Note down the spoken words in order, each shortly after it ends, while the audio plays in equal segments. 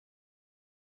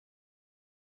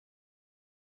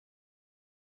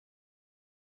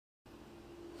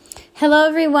Hello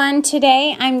everyone,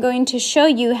 today I'm going to show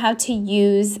you how to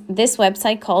use this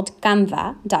website called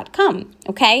canva.com,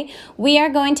 okay? We are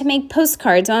going to make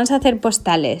postcards, vamos a hacer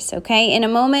postales, okay? In a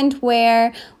moment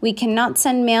where we cannot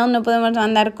send mail, no podemos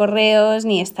mandar correos,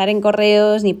 ni estar en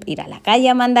correos, ni ir a la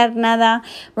calle a mandar nada,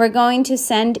 we're going to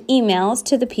send emails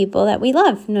to the people that we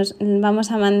love. Nos vamos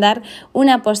a mandar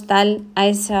una postal a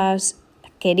esos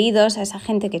queridos, a esa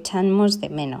gente que echamos de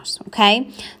menos, okay?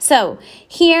 So,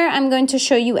 here I'm going to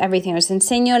show you everything. Os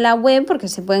enseño la web porque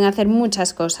se pueden hacer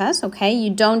muchas cosas, okay? You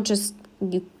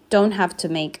don't have to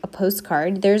make a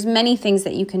postcard. There's many things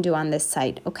that you can do on this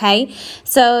site, okay?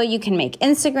 So you can make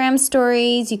Instagram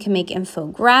stories, you can make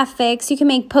infographics, you can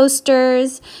make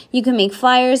posters, you can make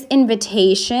flyers,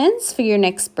 invitations for your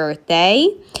next birthday.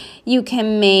 You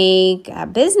can make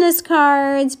business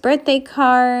cards, birthday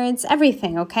cards,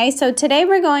 everything, okay? So today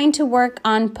we're going to work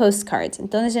on postcards.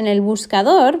 Entonces en el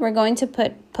buscador, we're going to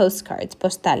put postcards,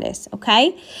 postales,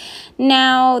 okay?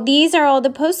 Now, these are all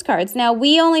the postcards. Now,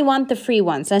 we only want the free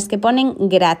ones, las que ponen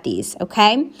gratis,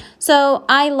 okay? So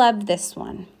I love this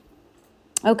one.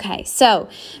 Okay, so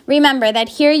remember that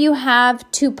here you have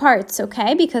two parts,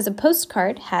 okay? Because a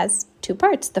postcard has two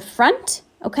parts, the front,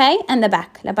 okay, and the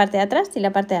back, la parte de atrás y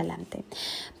la parte de adelante.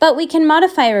 But we can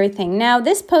modify everything. Now,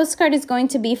 this postcard is going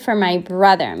to be for my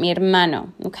brother, mi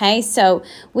hermano, okay? So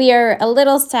we are a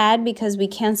little sad because we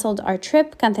canceled our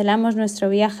trip, cancelamos nuestro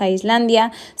viaje a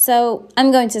Islandia, so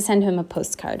I'm going to send him a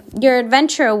postcard. Your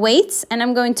adventure awaits, and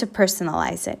I'm going to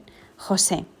personalize it.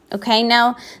 Jose. Okay,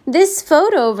 now this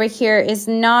photo over here is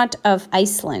not of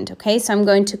Iceland, okay? So I'm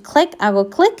going to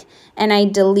hago click, and I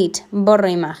delete, borro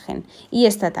imagen. Y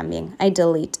esta también, I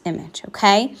delete image,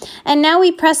 okay? And now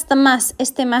we press the más,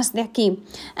 este más de aquí,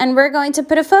 and we're going to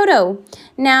put a photo.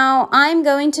 Now I'm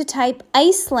going to type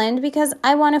Iceland because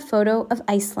I want a photo of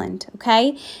Iceland,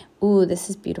 okay? Ooh, this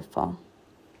is beautiful.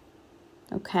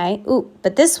 Okay, ooh,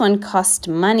 but this one cost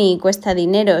money, cuesta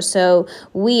dinero, so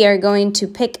we are going to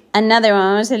pick another one.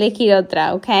 Vamos a elegir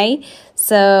otra, okay?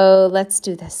 So let's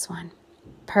do this one.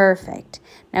 Perfect.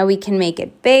 Now we can make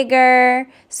it bigger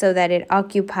so that it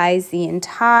occupies the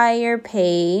entire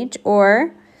page,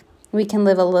 or we can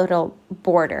leave a little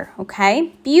border,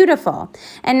 okay? Beautiful.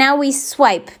 And now we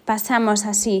swipe, pasamos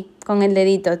así con el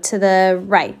dedito to the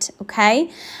right, okay?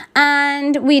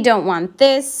 And we don't want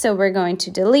this, so we're going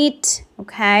to delete,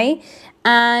 okay?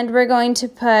 And we're going to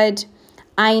put,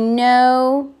 I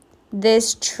know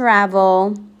this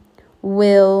travel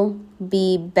will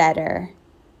be better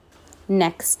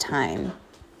next time,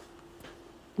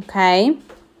 okay?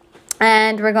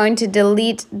 And we're going to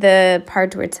delete the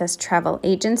part where it says travel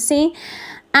agency.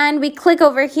 And we click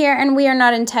over here, and we are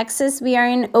not in Texas. We are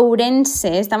in Ourense.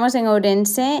 Estamos en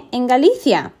Ourense, en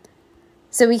Galicia.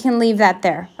 So we can leave that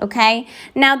there, okay?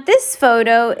 Now, this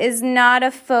photo is not a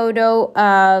photo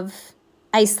of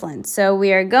Iceland. So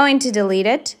we are going to delete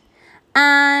it.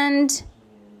 And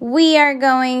we are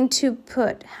going to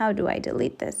put, how do I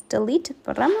delete this? Delete,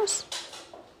 borramos.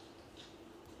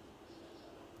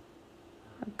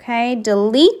 Okay,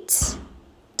 delete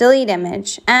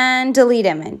image, and delete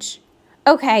image.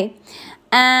 Okay,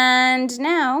 and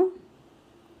now,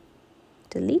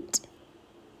 delete.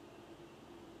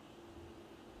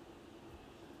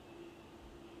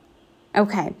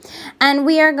 Okay, and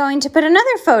we are going to put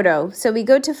another photo. So we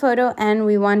go to photo, and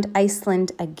we want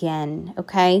Iceland again,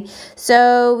 okay?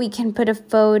 So we can put a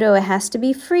photo. It has to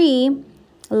be free.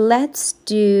 Let's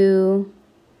do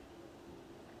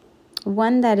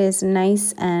one that is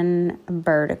nice and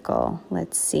vertical.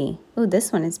 Let's see. Oh,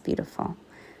 this one is beautiful.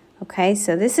 Okay,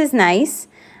 so this is nice.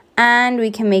 And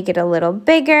we can make it a little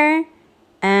bigger.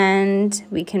 And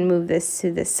we can move this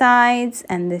to the sides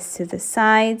and this to the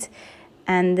sides.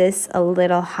 And this a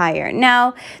little higher.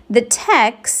 Now, the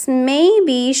text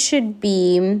maybe should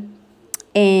be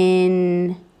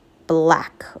in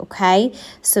black, okay?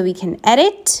 So we can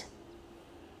edit.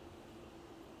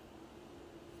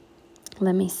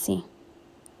 Let me see.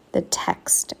 The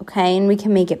text, okay? And we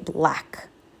can make it black.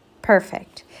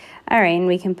 Perfect. All right, and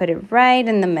we can put it right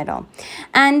in the middle.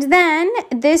 And then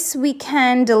this we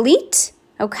can delete,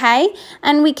 okay?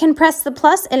 And we can press the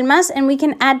plus, el más, and we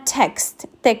can add text,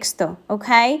 texto,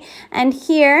 okay? And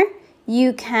here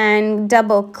you can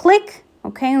double click,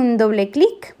 okay? Un doble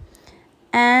clic.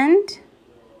 And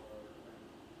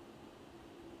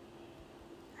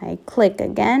I click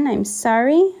again. I'm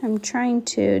sorry. I'm trying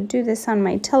to do this on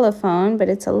my telephone, but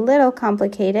it's a little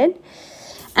complicated.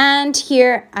 And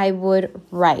here I would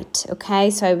write, okay?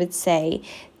 So I would say,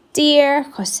 Dear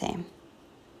Jose,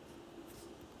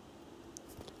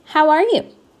 how are you?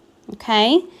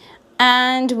 Okay?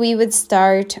 and we would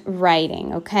start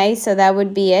writing, okay? So that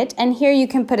would be it. And here you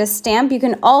can put a stamp. You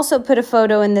can also put a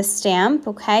photo in the stamp,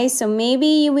 okay? So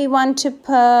maybe we want to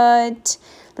put,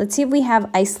 let's see if we have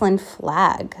Iceland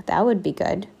flag. That would be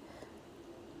good.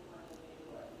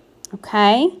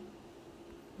 Okay,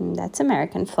 that's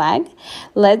American flag.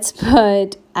 Let's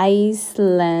put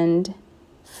Iceland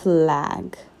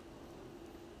flag.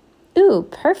 Ooh,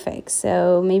 perfect.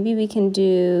 So maybe we can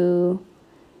do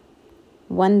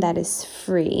one that is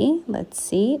free. Let's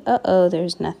see. Uh-oh,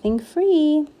 there's nothing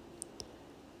free.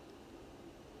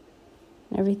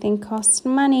 Everything costs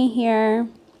money here.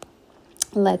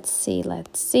 Let's see,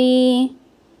 let's see.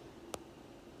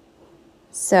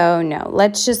 So no,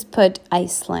 let's just put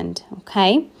Iceland,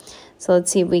 okay? So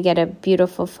let's see if we get a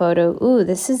beautiful photo. Ooh,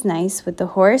 this is nice with the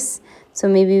horse. So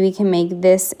maybe we can make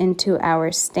this into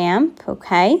our stamp,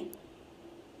 okay?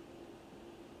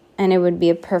 And it would be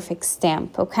a perfect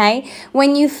stamp, okay?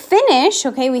 When you finish,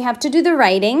 okay, we have to do the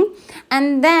writing.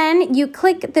 And then you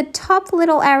click the top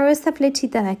little arrow, esta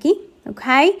flechita de aquí,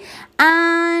 okay?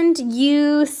 And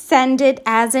you send it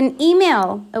as an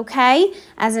email, okay?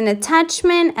 As an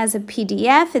attachment, as a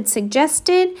PDF, it's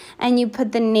suggested, and you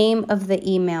put the name of the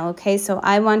email, okay? So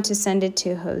I want to send it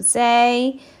to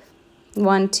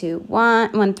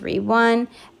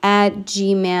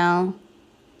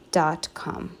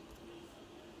Jose131@gmail.com.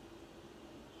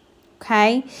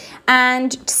 Okay,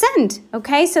 and send,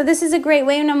 okay? So this is a great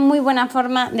way, una muy buena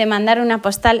forma de mandar una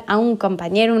postal a un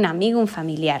compañero, un amigo, un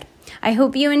familiar. I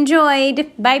hope you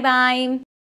enjoyed. Bye-bye.